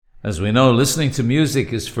As we know, listening to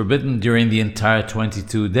music is forbidden during the entire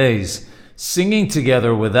 22 days. Singing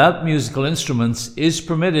together without musical instruments is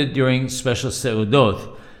permitted during special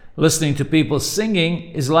seudot. Listening to people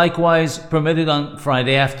singing is likewise permitted on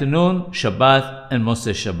Friday afternoon, Shabbat, and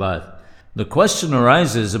Mosei Shabbat. The question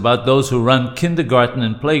arises about those who run kindergarten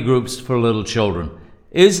and playgroups for little children.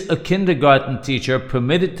 Is a kindergarten teacher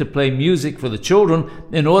permitted to play music for the children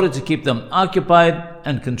in order to keep them occupied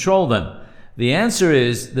and control them? The answer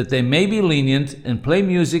is that they may be lenient and play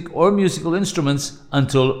music or musical instruments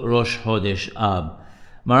until Rosh Chodesh Ab.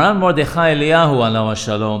 Maran Mordechai Eliyahu alav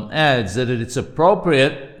shalom adds that it's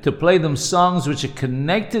appropriate to play them songs which are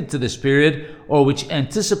connected to this period or which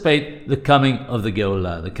anticipate the coming of the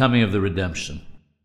Geulah, the coming of the redemption.